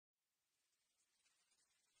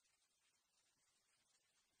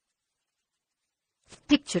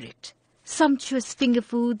Picture it. Sumptuous finger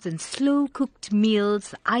foods and slow-cooked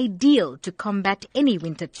meals, ideal to combat any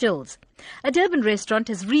winter chills. A Durban restaurant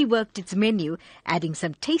has reworked its menu, adding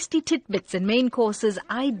some tasty tidbits and main courses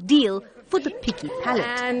ideal for the picky palate.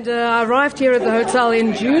 And I arrived here at the hotel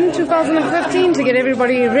in June 2015 to get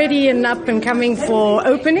everybody ready and up and coming for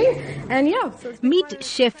opening. And yeah. Meet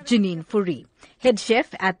Chef Janine Fourie, head chef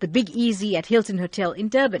at the Big Easy at Hilton Hotel in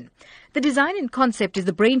Durban. The design and concept is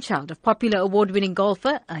the brainchild of popular award-winning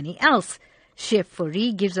golfer Ernie Els. Chef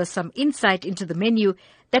Fourie gives us some insight into the menu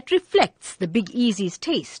that reflects the Big Easy's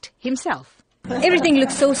taste himself. Everything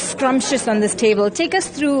looks so scrumptious on this table. Take us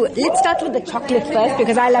through, let's start with the chocolate first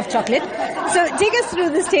because I love chocolate. So take us through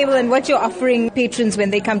this table and what you're offering patrons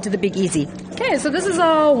when they come to the Big Easy. Okay, so this is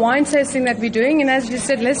our wine tasting that we're doing, and as you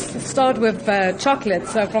said, let's start with chocolate,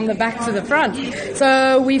 so from the back to the front.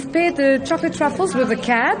 So we've paired the chocolate truffles with the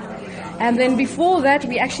cab, and then before that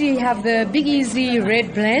we actually have the Big Easy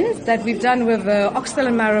red blend that we've done with oxtail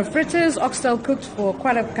and marrow fritters, oxtail cooked for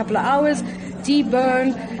quite a couple of hours,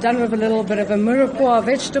 deboned, done with a little bit of a mirepoix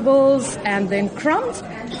vegetables, and then crumbed.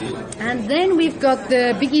 And then we've got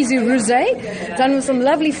the Big Easy rosé, done with some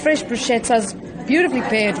lovely fresh bruschettas, beautifully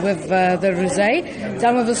paired with the rosé,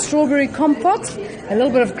 done with a strawberry compote, a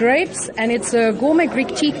little bit of grapes, and it's a gourmet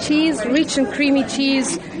Greek cheese, rich and creamy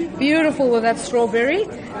cheese, beautiful with that strawberry.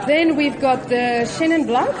 Then we've got the Chenin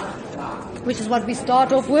Blanc, which is what we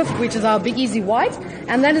start off with, which is our Big Easy white,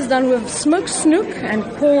 and that is done with smoked snook and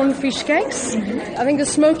corn fish cakes. I think the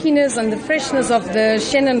smokiness and the freshness of the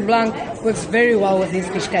Chenin Blanc works very well with these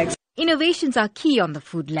fish cakes. Innovations are key on the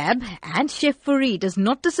Food Lab, and Chef Fourie does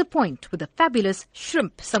not disappoint with a fabulous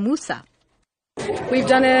shrimp samosa. We've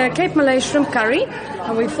done a Cape Malay shrimp curry,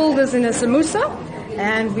 and we filled this in a samosa.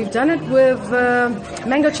 And we've done it with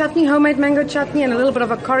mango chutney, homemade mango chutney, and a little bit of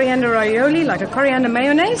a coriander aioli, like a coriander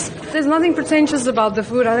mayonnaise. There's nothing pretentious about the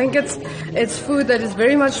food. I think it's food that is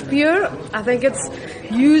very much pure. I think it's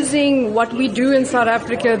using what we do in South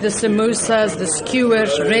Africa, the samosas, the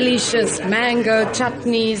skewers, relishes, mango,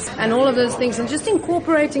 chutneys, and all of those things, and just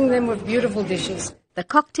incorporating them with beautiful dishes. The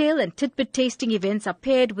cocktail and tidbit tasting events are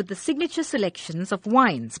paired with the signature selections of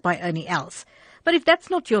wines by Ernie Els. But if that's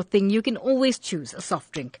not your thing, you can always choose a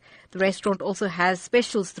soft drink. The restaurant also has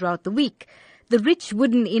specials throughout the week. The rich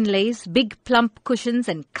wooden inlays, big plump cushions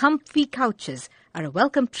and comfy couches are a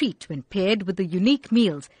welcome treat when paired with the unique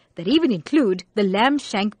meals that even include the lamb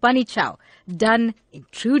shank bunny chow, done in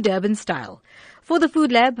true Durban style. For the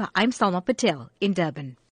Food Lab, I'm Salma Patel in Durban.